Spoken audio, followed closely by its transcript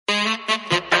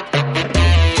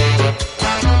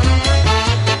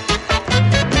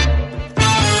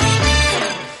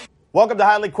Welcome to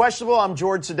Highly Questionable. I'm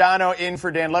George Sedano in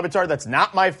for Dan Levitar. That's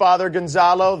not my father,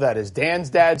 Gonzalo. That is Dan's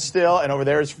dad still. And over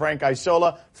there is Frank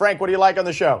Isola. Frank, what do you like on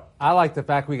the show? I like the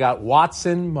fact we got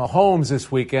Watson Mahomes this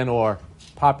weekend, or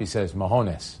Papi says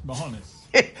Mahones.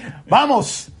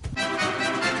 Vamos!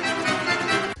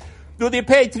 Do the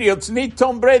Patriots need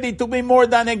Tom Brady to be more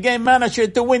than a game manager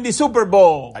to win the Super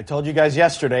Bowl? I told you guys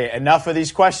yesterday, enough of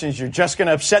these questions. You're just going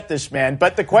to upset this man.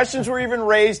 But the questions were even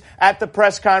raised at the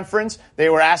press conference. They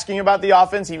were asking about the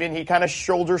offense. Even he kind of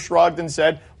shoulder shrugged and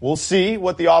said, we'll see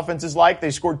what the offense is like.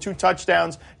 They scored 2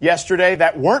 touchdowns yesterday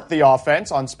that weren't the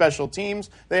offense. On special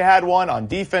teams, they had one. On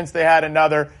defense, they had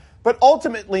another. But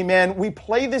ultimately, man, we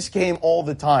play this game all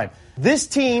the time. This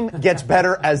team gets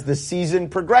better as the season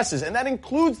progresses, and that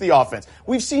includes the offense.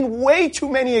 We've seen way too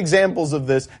many examples of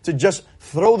this to just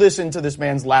throw this into this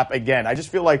man's lap again. I just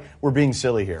feel like we're being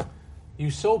silly here. You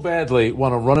so badly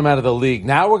want to run him out of the league.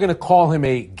 Now we're going to call him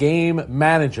a game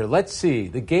manager. Let's see.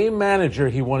 The game manager,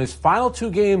 he won his final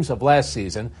 2 games of last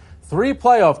season, 3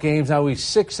 playoff games. Now he's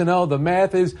 6-0. The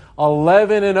math is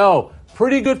 11-0.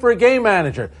 Pretty good for a game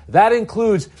manager. That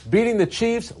includes beating the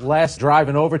Chiefs last drive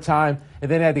in overtime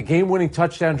and then had the game-winning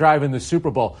touchdown drive in the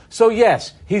Super Bowl. So,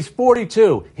 yes, he's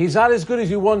 42. He's not as good as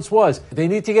he once was. They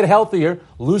need to get healthier.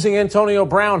 Losing Antonio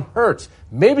Brown hurts.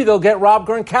 Maybe they'll get Rob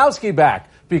Gronkowski back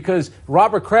because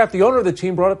Robert Kraft, the owner of the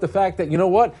team, brought up the fact that, you know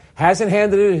what, hasn't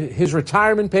handed in his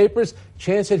retirement papers,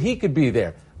 chance that he could be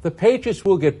there. The Patriots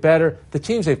will get better. The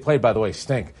teams they've played, by the way,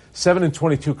 stink.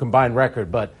 7-22 combined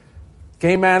record, but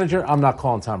game manager, I'm not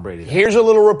calling Tom Brady. Here's a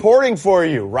little reporting for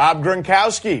you. Rob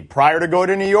Gronkowski, prior to going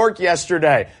to New York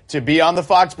yesterday to be on the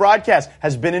Fox broadcast,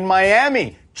 has been in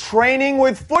Miami training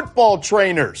with football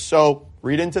trainers. So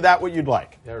read into that what you'd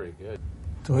like. Very good.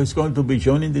 So he's going to be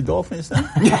joining the Dolphins now?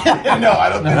 No, I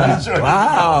don't think that's right.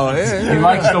 Wow. He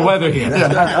likes the weather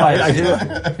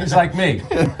here. He's like me.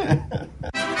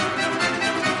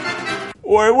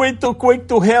 Or are we too quick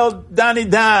to hail Danny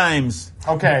Dimes?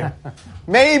 Okay.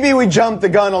 Maybe we jumped the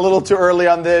gun a little too early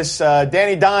on this.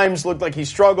 Danny Dimes looked like he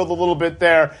struggled a little bit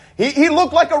there. He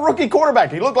looked like a rookie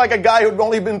quarterback. He looked like a guy who'd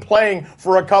only been playing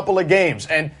for a couple of games.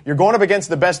 And you're going up against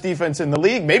the best defense in the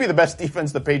league, maybe the best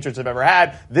defense the Patriots have ever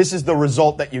had. This is the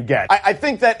result that you get. I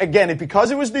think that, again,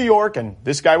 because it was New York, and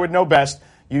this guy would know best,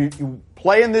 you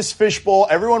play in this fishbowl.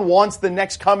 Everyone wants the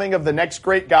next coming of the next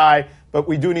great guy, but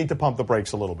we do need to pump the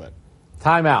brakes a little bit.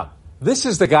 Timeout. This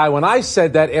is the guy, when I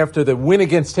said that after the win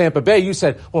against Tampa Bay, you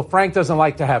said, well, Frank doesn't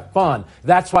like to have fun.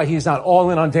 That's why he's not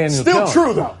all in on Daniel Jones. Still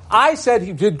true, though. I said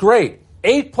he did great.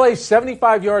 8-play,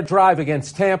 75-yard drive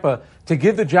against Tampa to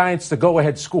give the Giants the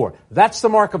go-ahead score. That's the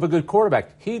mark of a good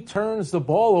quarterback. He turns the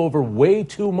ball over way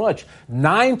too much.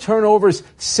 9 turnovers,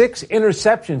 6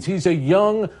 interceptions. He's a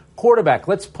young quarterback.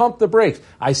 Let's pump the brakes.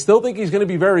 I still think he's going to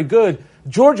be very good.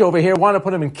 George over here wanted to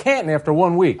put him in Canton after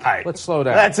 1 week. Right. Let's slow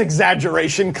down. That's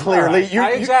exaggeration, clearly. Right.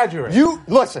 I exaggerate.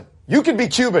 Listen, you could be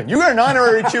Cuban. You are an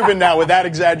honorary Cuban now with that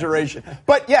exaggeration.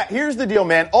 But, yeah, here's the deal,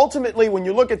 man. Ultimately, when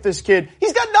you look at this kid,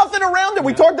 he's got nothing around him.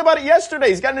 We talked about it yesterday.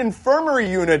 He's got an infirmary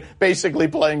unit basically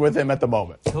playing with him at the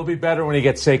moment. He'll be better when he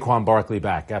gets Saquon Barkley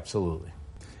back. Absolutely.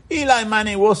 Eli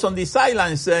Manning was on the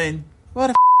sideline saying, what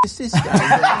the is this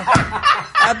guy?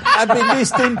 I've been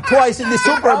this team twice in the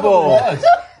Super Bowl.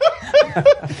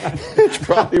 It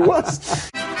probably was.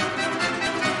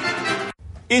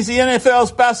 Is the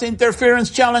NFL's pass interference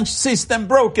challenge system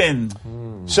broken?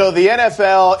 So the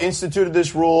NFL instituted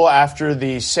this rule after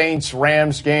the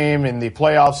Saints-Rams game in the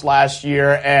playoffs last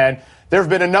year, and there have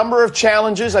been a number of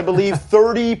challenges, I believe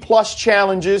 30-plus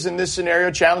challenges in this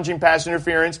scenario, challenging pass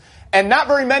interference, and not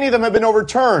very many of them have been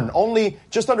overturned. Only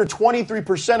just under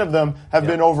 23% of them have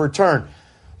been overturned.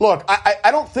 Look,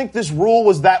 I don't think this rule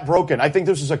was that broken. I think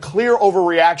this was a clear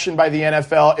overreaction by the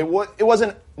NFL. It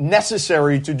wasn't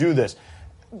necessary to do this.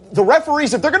 The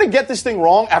referees, if they're going to get this thing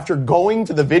wrong after going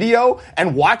to the video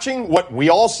and watching what we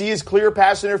all see as clear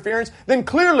pass interference, then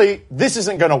clearly this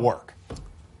isn't going to work.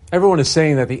 Everyone is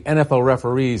saying that the NFL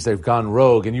referees, they've gone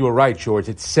rogue. And you were right, George.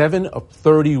 It's 7 of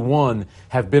 31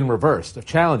 have been reversed of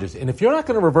challenges. And if you're not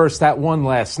going to reverse that one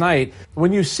last night,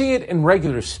 when you see it in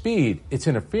regular speed, it's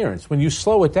interference. When you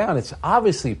slow it down, it's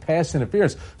obviously pass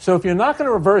interference. So if you're not going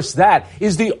to reverse that,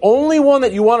 is the only one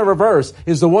that you want to reverse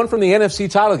is the one from the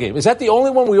NFC title game. Is that the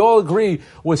only one we all agree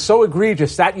was so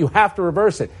egregious that you have to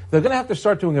reverse it? They're going to have to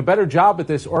start doing a better job at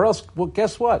this, or else, well,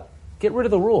 guess what? Get rid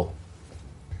of the rule.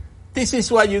 This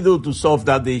is what you do to solve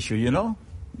that issue, you know?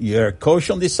 You're a coach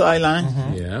on the sideline.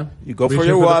 Mm-hmm. Yeah. You go for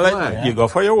your wallet. Yeah. You go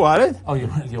for your wallet. Oh, your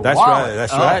That's wallet. right.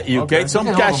 That's right. You get some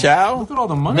cash out. Look at all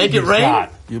the money Make it rain.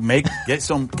 got. You get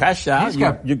some cash out.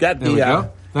 You got there we the.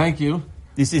 go. Thank you.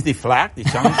 This is the flag, the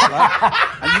challenge flag,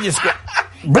 and you just go.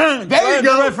 Bang! There you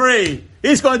go. The referee.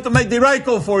 He's going to make the right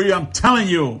call for you, I'm telling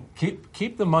you.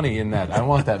 Keep the money in that. I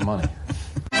want that money.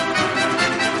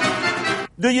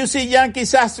 Do you see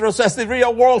Yankees Astros as the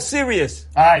real World Series?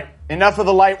 All right, enough of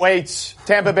the lightweights.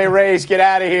 Tampa Bay Rays, get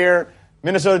out of here.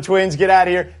 Minnesota Twins, get out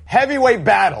of here. Heavyweight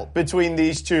battle between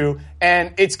these two,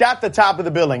 and it's got the top of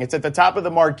the billing. It's at the top of the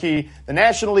marquee. The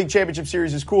National League Championship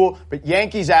Series is cool, but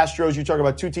Yankees, Astros, you talk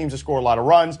about two teams that score a lot of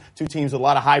runs, two teams with a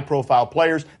lot of high-profile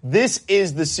players. This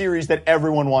is the series that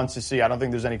everyone wants to see. I don't think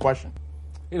there's any question.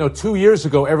 2 years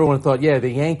ago, everyone thought,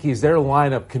 the Yankees, their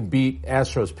lineup can beat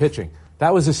Astros pitching.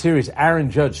 That was a series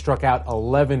Aaron Judge struck out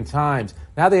 11 times.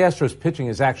 Now the Astros pitching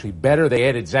is actually better. They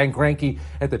added Zach Greinke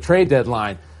at the trade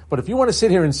deadline. But if you want to sit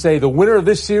here and say the winner of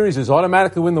this series is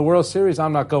automatically win the World Series,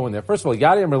 I'm not going there. First of all,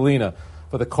 Yadier Molina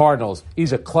for the Cardinals,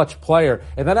 he's a clutch player.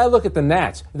 And then I look at the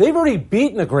Nats. They've already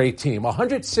beaten a great team, a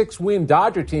 106-win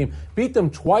Dodger team, beat them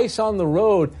twice on the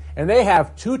road, and they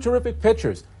have two terrific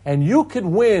pitchers. And you could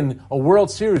win a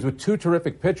World Series with two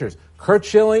terrific pitchers. Curt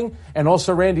Schilling and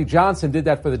also Randy Johnson did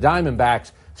that for the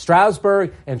Diamondbacks.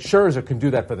 Strasburg and Scherzer can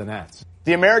do that for the Nats.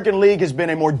 The American League has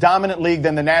been a more dominant league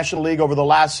than the National League over the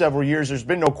last several years. There's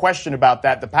been no question about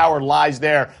that. The power lies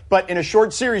there. But in a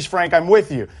short series, Frank, I'm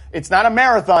with you. It's not a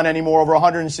marathon anymore over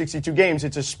 162 games.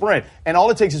 It's a sprint. And all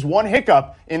it takes is one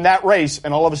hiccup in that race,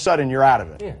 and all of a sudden you're out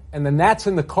of it. Yeah. And the Nats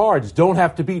and the Cards don't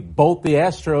have to beat both the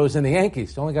Astros and the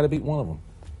Yankees. They only got to beat one of them.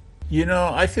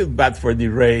 I feel bad for the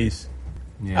Rays.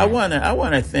 Yeah. I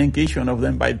wanna thank each one of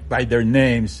them by their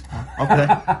names. Okay?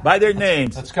 By their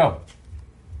names. Let's go.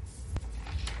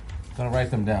 Gonna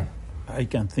write them down. I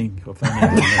can't think of any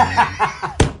other name.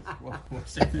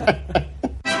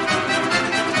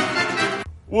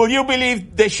 Will you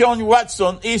believe Deshaun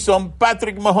Watson is on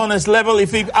Patrick Mahomes' level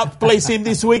if he outplays him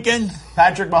this weekend?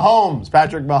 Patrick Mahomes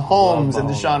and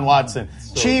Deshaun Watson.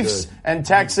 So Chiefs good. And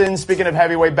Texans, speaking of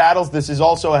heavyweight battles, this is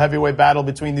also a heavyweight battle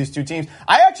between these two teams.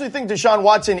 I actually think Deshaun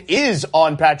Watson is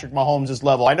on Patrick Mahomes'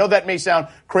 level. I know that may sound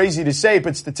crazy to say,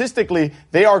 but statistically,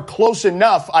 they are close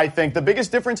enough, I think. The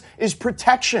biggest difference is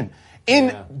protection.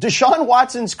 In Deshaun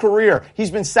Watson's career,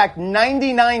 he's been sacked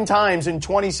 99 times in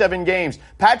 27 games.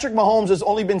 Patrick Mahomes has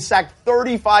only been sacked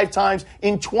 35 times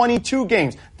in 22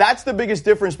 games. That's the biggest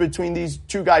difference between these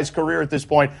two guys' career at this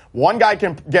point. One guy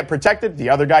can get protected,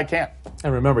 the other guy can't.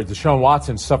 And remember, Deshaun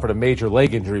Watson suffered a major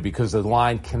leg injury because the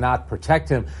line cannot protect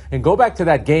him. And go back to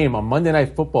that game on Monday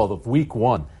Night Football of Week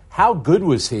 1. How good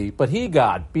was he? But he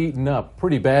got beaten up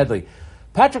pretty badly.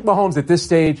 Patrick Mahomes at this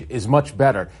stage is much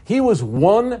better. He was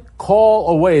one call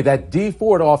away, that D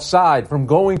Ford offside, from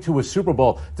going to a Super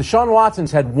Bowl. Deshaun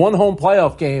Watson's had one home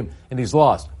playoff game, and he's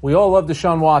lost. We all love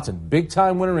Deshaun Watson.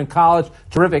 Big-time winner in college,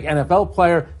 terrific NFL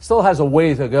player. Still has a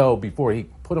way to go before he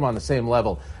put him on the same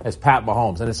level as Pat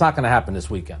Mahomes, and it's not going to happen this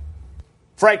weekend.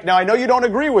 Frank, now I know you don't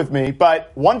agree with me,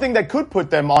 but one thing that could put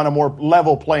them on a more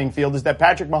level playing field is that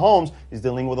Patrick Mahomes is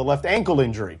dealing with a left ankle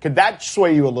injury. Could that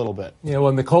sway you a little bit? Yeah, well,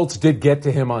 and the Colts did get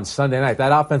to him on Sunday night.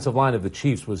 That offensive line of the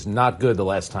Chiefs was not good the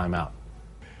last time out.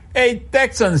 Hey,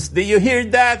 Texans, did you hear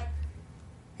that?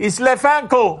 His left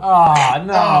ankle. Oh,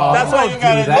 no. That's why you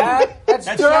got to do that.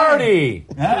 That's dirty.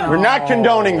 Right. We're not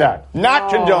condoning that.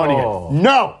 Not condoning it.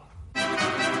 No.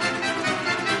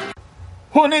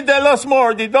 Who need they lost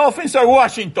more, the Dolphins or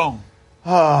Washington?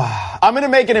 I'm going to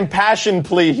make an impassioned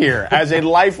plea here as a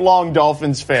lifelong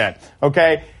Dolphins fan,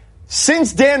 okay?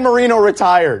 Since Dan Marino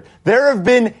retired, there have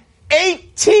been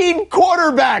 18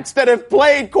 quarterbacks that have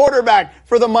played quarterback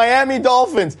for the Miami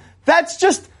Dolphins. That's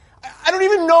just, I don't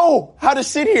even know how to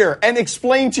sit here and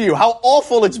explain to you how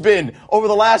awful it's been over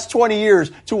the last 20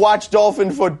 years to watch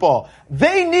Dolphin football.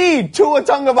 They need Tua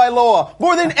Tagovailoa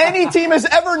more than any team has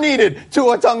ever needed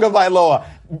Tua Tagovailoa.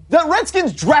 The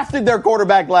Redskins drafted their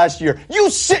quarterback last year. You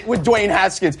sit with Dwayne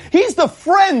Haskins. He's the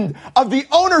friend of the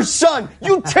owner's son.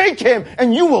 You take him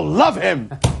and you will love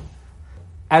him.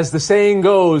 As the saying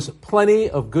goes, plenty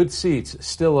of good seats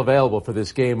still available for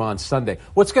this game on Sunday.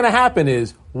 What's going to happen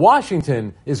is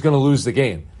Washington is going to lose the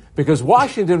game because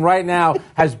Washington right now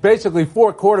has basically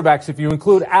 4 quarterbacks if you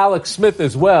include Alex Smith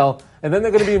as well, and then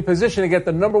they're going to be in position to get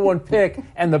the number 1 pick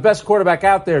and the best quarterback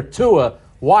out there, Tua.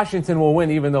 Washington will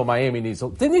win even though Miami needs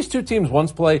to. Didn't these two teams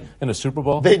once play in a Super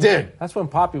Bowl? They did. That's when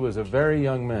Papi was a very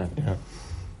young man. Yeah.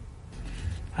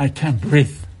 I can't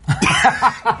breathe.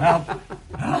 Help.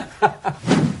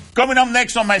 Coming up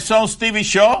next on my son Stevie's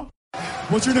show.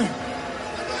 What's your name?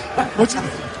 What's your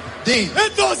name? Dean.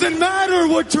 It doesn't matter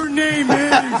what your name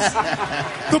is.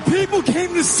 The people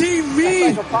came to see me.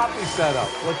 It's like a Papi setup.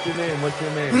 What's your name? What's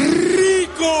your name?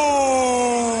 Rico.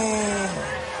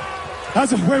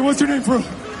 Wait, what's your name, bro? No.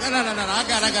 I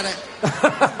got it.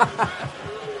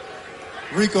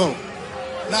 Rico.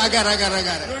 No, I got it.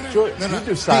 Jorge, you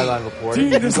do sideline reporting.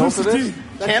 Dean, You this go was for the this? Dean.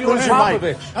 Can't lose your mic.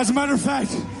 Popovich. As a matter of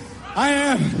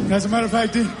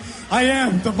fact, Dean, I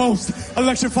am the most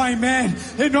electrifying man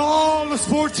in all of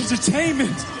sports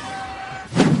entertainment.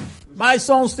 My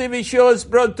Son's TV show is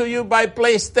brought to you by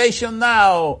PlayStation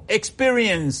Now.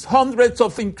 Experience hundreds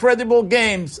of incredible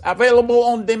games available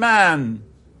on demand.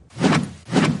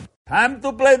 Time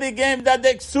to play the game that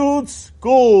exudes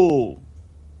cool.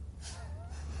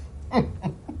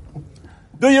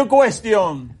 Do you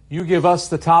question? You give us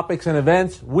the topics and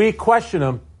events. We question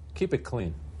them. Keep it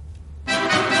clean.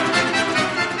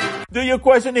 Do you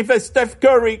question if Steph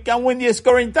Curry can win the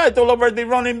scoring title over the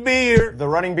running beard? The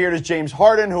running beard is James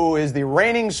Harden, who is the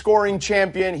reigning scoring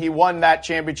champion. He won that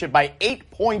championship by 8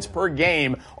 points per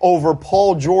game over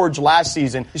Paul George last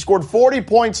season. He scored 40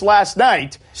 points last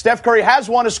night. Steph Curry has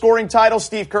won a scoring title.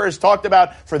 Steve Kerr has talked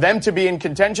about for them to be in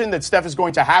contention that Steph is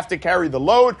going to have to carry the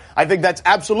load. I think that's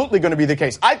absolutely going to be the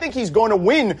case. I think he's going to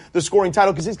win the scoring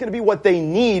title because it's going to be what they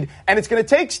need, and it's going to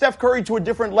take Steph Curry to a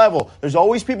different level. There's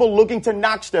always people looking to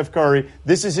knock Steph Curry.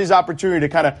 This is his opportunity to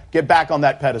kind of get back on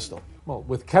that pedestal. Well,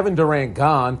 with Kevin Durant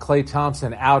gone, Klay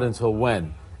Thompson out until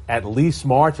when? At least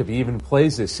March, if he even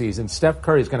plays this season. Steph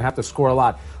Curry is going to have to score a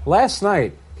lot. Last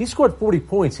night, he scored 40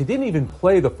 points. He didn't even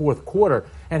play the fourth quarter.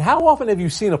 And how often have you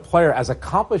seen a player as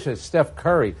accomplished as Steph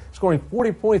Curry scoring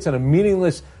 40 points in a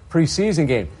meaningless preseason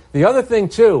game? The other thing,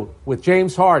 too, with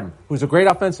James Harden, who's a great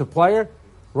offensive player,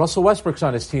 Russell Westbrook's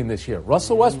on his team this year.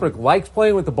 Russell Westbrook likes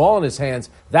playing with the ball in his hands.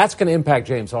 That's going to impact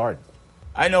James Harden.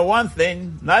 I know one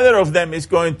thing. Neither of them is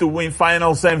going to win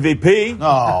Finals MVP.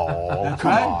 Oh,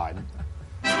 come on.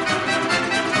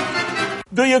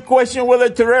 Do you question whether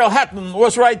Terrell Hatton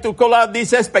was right to call out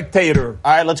this spectator?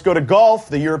 All right, let's go to golf,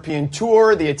 the European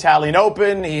Tour, the Italian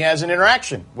Open. He has an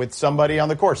interaction with somebody on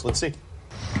the course. Let's see.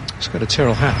 Let's go to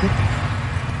Terrell Hatton.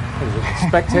 A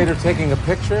spectator taking a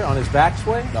picture on his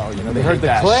backswing? No, you know, they heard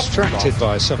the click. Distracted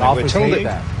by something. We're Golfers told hate it.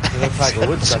 that. It looks like a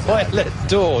wood stuff. Toilet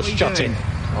door shutting.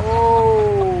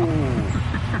 Oh,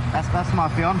 That's my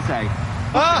fiance.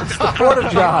 it's the porta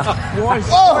john. Porta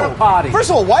Whoa! potty. First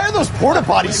of all, why are those porta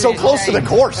potties so close to the And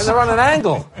course? they're on an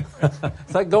angle.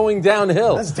 It's like going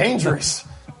downhill. That's dangerous.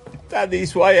 That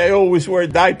is why I always wear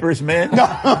diapers, man.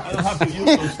 I don't have to use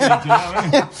those things, you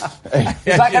know?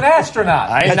 He's like an astronaut.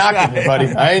 I ain't knocking you, buddy.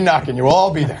 I ain't knocking you. We'll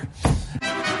all be there.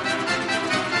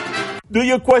 Do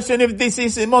you question if this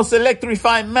is the most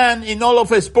electrifying man in all of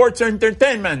sports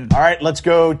entertainment? All right, let's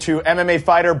go to MMA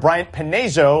fighter Bryant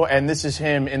Pinezzo, and this is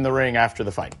him in the ring after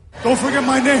the fight. Don't forget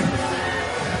my name.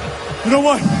 You know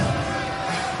what?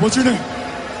 What's your name?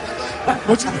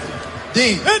 What's your name?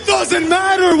 Dean. It doesn't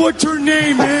matter what your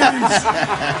name is.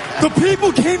 The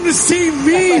people came to see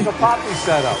me. It's like a Papi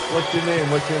setup. What's your name?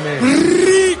 What's your name?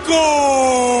 Rico.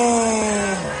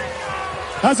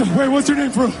 Wait, what's your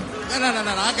name, bro? No.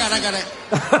 I got it.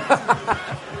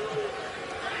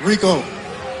 Rico.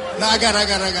 No, I got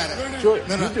it.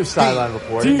 Jorge, you do sideline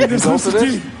reporting. Dean, You this go was for the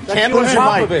this? Dean. Can't lose your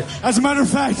mic. Popovich. As a matter of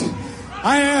fact,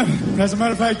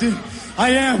 Dean,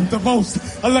 I am the most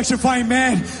electrifying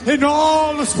man in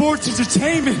all of sports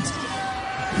entertainment.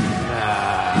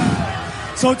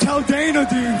 So tell Dana,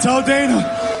 Dean. Tell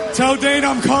Dana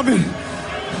I'm coming.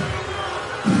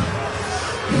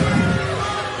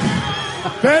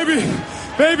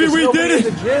 Baby, we did it.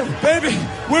 Baby,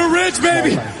 we're rich,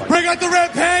 baby. Bring out the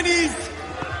red panties.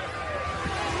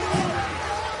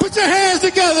 Put your hands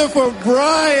together for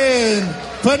Brian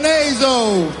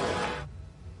Pinezzo.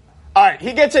 All right,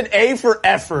 he gets an A for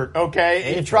effort,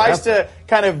 okay? He tries to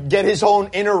kind of get his own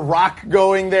inner rock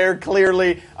going there,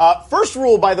 clearly. First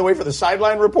rule, by the way, for the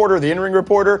sideline reporter, the in-ring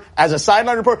reporter, as a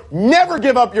sideline reporter, never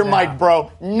give up your mic,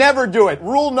 bro. Never do it.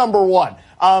 Rule number one.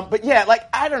 But yeah,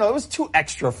 I don't know, it was too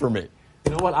extra for me.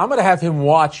 You know what? I'm going to have him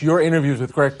watch your interviews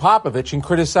with Greg Popovich and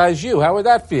criticize you. How would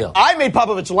that feel? I made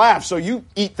Popovich laugh, so you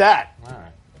eat that. All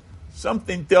right.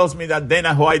 Something tells me that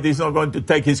Dana White is not going to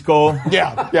take his call.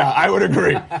 Yeah, I would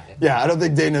agree. Yeah, I don't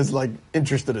think Dana's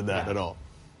interested in that at all.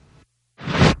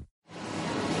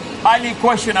 Highly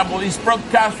questionable is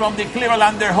broadcast from the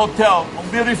Clevelander Hotel on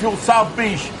beautiful South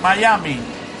Beach, Miami.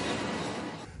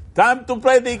 Time to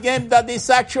play the game that is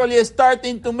actually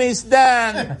starting to miss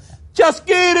Dan. Just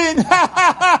kidding.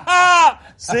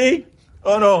 See?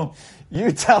 Oh, no.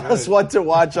 You tell us what to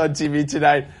watch on TV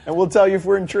tonight, and we'll tell you if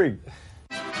we're intrigued.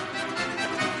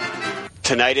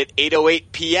 Tonight at 8:08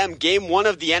 p.m., Game 1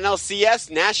 of the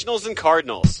NLCS, Nationals and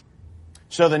Cardinals.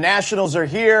 So the Nationals are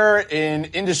here in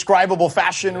indescribable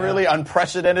fashion, really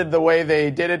unprecedented the way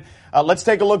they did it. Let's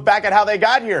take a look back at how they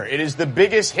got here. It is the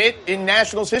biggest hit in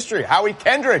Nationals history. Howie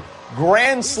Kendrick,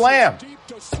 grand slam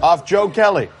off Joe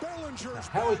Kelly.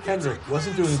 Howie Kendrick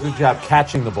wasn't doing a good job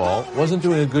catching the ball, wasn't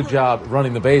doing a good job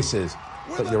running the bases.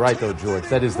 But you're right, though, George.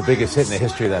 That is the biggest hit in the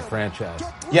history of that franchise.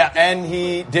 Yeah, and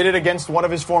he did it against one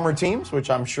of his former teams, which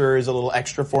I'm sure is a little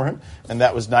extra for him, and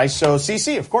that was nice. So,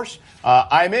 CC, of course,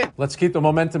 I'm in. Let's keep the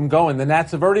momentum going. The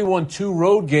Nats have already won 2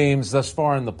 road games thus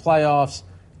far in the playoffs.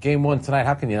 Game 1 tonight,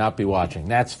 how can you not be watching?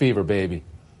 Nats fever, baby.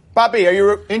 Papi, are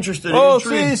you interested?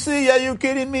 See, are you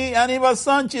kidding me? Anibal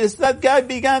Sanchez, that guy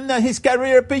began his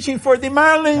career pitching for the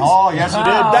Marlins. Oh, yes, he did.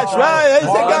 That's right. He's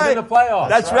the guy. In the playoffs.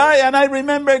 That's right. And I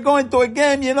remember going to a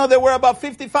game, there were about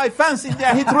 55 fans in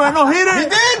there. He threw a no-hitter. He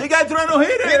did. The guy threw a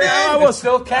no-hitter. He did. It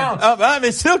still counts.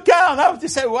 It still counts. I was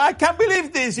just saying, I can't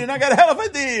believe this. I got a hell of a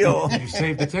deal. You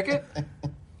saved the ticket?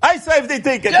 I saved the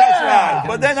ticket. That's right.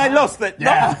 But then I lost it.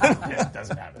 Yeah. Yeah, it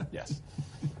doesn't happen. Yes.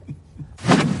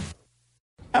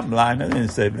 I'm lying. I didn't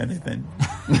save anything.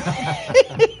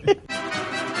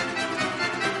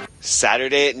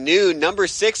 Saturday at noon, number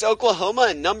 6 Oklahoma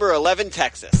and number 11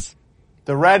 Texas.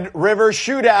 The Red River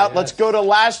Shootout. Yes. Let's go to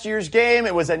last year's game.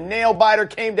 It was a nail-biter,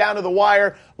 came down to the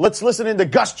wire. Let's listen in to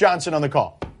Gus Johnson on the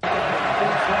call. For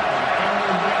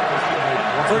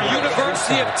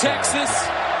University of Texas,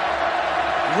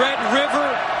 Red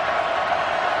River,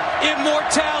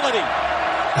 immortality.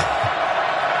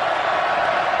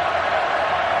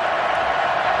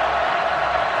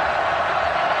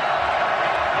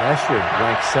 Last year,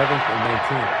 ranked 7th and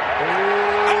 19th.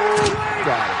 Oh,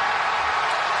 got it.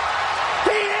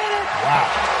 He hit it! Wow.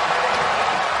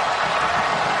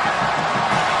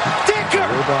 Dicker!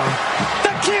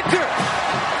 The kicker!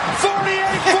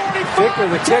 48-44! Dicker,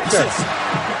 the kicker.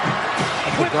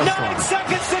 With 9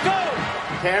 seconds to go!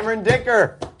 Cameron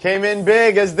Dicker came in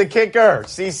big as the kicker.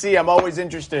 CC, I'm always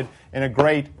interested in a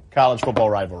great college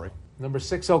football rivalry. Number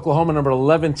 6, Oklahoma. Number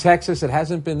 11, Texas. It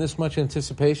hasn't been this much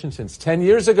anticipation since 10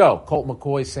 years ago. Colt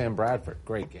McCoy, Sam Bradford.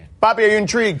 Great game. Papi, are you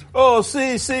intrigued?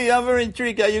 See, I'm very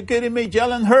intrigued. Are you kidding me?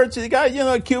 Jalen Hurts, the guy,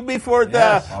 QB for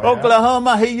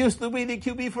Oklahoma. Yeah. He used to be the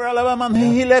QB for Alabama, and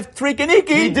he left Tricky.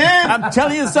 He did. I'm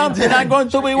telling you something. I'm going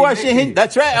to be watching him.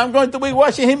 That's right. I'm going to be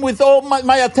watching him with all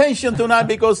my attention tonight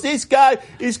because this guy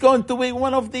is going to be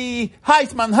one of the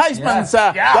Heismans. That's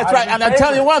right. And I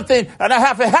tell you one thing, and I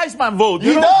have a Heisman vote.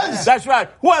 He does. That's right.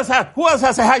 Who else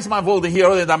has a Heisman vote in here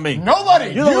other than me?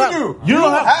 Nobody. You do. You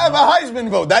don't have a Heisman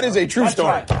vote. That is a true story.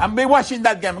 Right. I'm be watching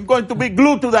that game. I'm going to be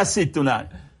glued to that seat tonight.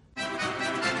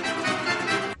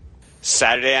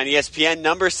 Saturday on ESPN,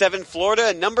 number 7 Florida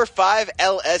and number 5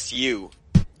 LSU.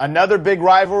 Another big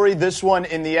rivalry, this one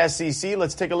in the SEC.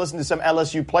 Let's take a listen to some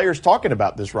LSU players talking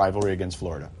about this rivalry against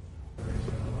Florida.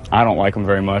 I don't like them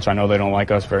very much. I know they don't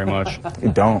like us very much.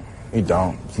 You don't.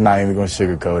 It's not even going to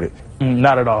sugarcoat it.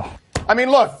 Not at all. I mean,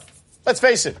 look, let's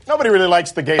face it. Nobody really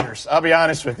likes the Gators. I'll be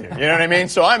honest with you. You know what I mean?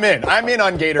 So I'm in. I'm in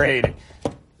on Gator hating.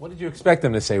 What did you expect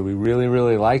them to say? We really,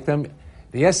 really like them?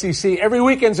 The SEC, every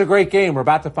weekend's a great game. We're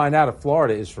about to find out if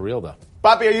Florida is for real, though.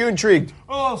 Papi, are you intrigued?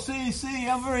 See,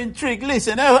 I'm very intrigued.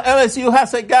 Listen, LSU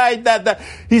has a guy that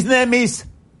his name is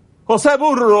Jose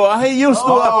Burro. He used to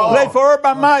play for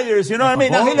Urban Myers, you know what I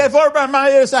mean? And he left Urban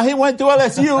Myers and he went to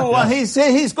LSU and he said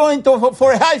he's going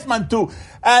for a Heisman too.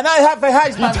 And I have a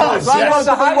Heisman vote. So I'm going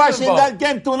to be watching that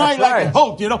game tonight like a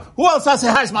host, Who else has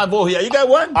a Heisman vote here? You got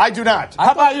one? I do not.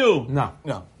 How about you? No.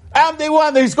 I'm the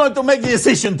one who's going to make the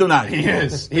decision tonight. He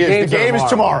is. The game is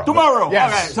tomorrow. Tomorrow?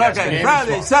 Yes. Okay.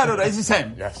 Friday, Saturday, it's the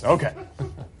same. Yes, okay.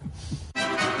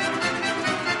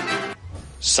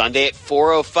 Sunday at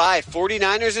 4:05,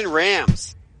 49ers and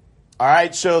Rams. All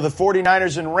right, so the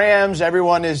 49ers and Rams,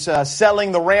 everyone is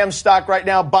selling the Rams stock right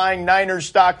now, buying Niners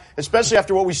stock, especially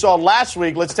after what we saw last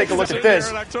week. Let's take a look at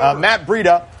this. Matt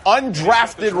Breida,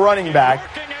 undrafted running back,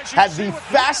 had the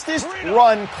fastest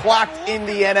run clocked in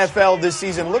the NFL this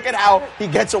season. Look at how he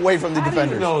gets away from the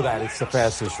defenders. You know that it's the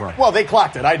fastest run. Well, they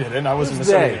clocked it. I didn't. I wasn't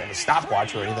necessarily a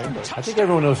stopwatch or anything. But I think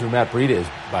everyone knows who Matt Breida is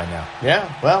by now.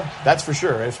 Yeah, well, that's for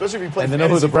sure, especially if you play. And they know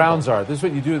who the Browns are. This is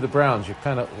what you do to the Browns. You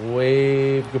kind of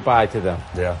wave goodbye to them.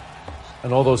 Yeah.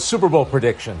 And all those Super Bowl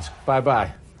predictions.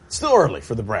 Bye-bye. Still early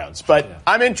for the Browns, but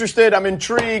I'm interested. I'm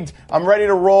intrigued. I'm ready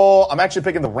to roll. I'm actually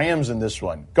picking the Rams in this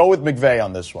one. Go with McVay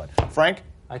on this one. Frank?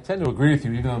 I tend to agree with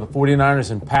you, even though the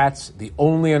 49ers and Pats, the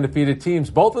only undefeated teams,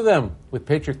 both of them with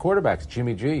Patriot quarterbacks,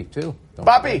 Jimmy G, too.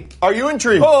 Papi, are you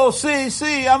intrigued?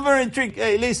 See, I'm very intrigued.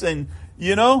 Hey, listen,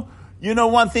 you know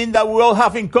one thing that we all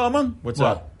have in common? What's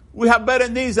that? We have better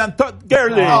knees than Todd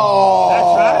Gurley. Oh.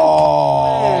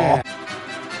 That's right.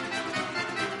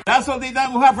 That's all the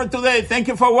time we have for today. Thank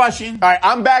you for watching. All right,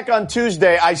 I'm back on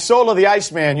Tuesday. I solo the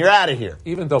Iceman. You're out of here.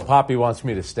 Even though Papi wants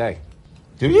me to stay.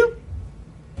 Do you?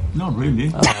 Not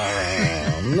really.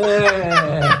 Oh,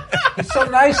 man. He's so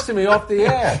nice to me off the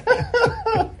air.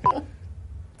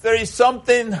 there is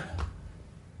something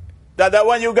that I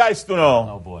want you guys to know.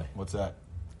 Oh, boy. What's that?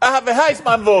 I have a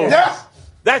Heisman vote. Yeah.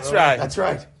 That's right. That's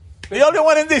right. The only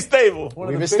one in this table. One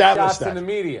of the We've big established shots in that. the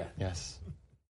media. Yes.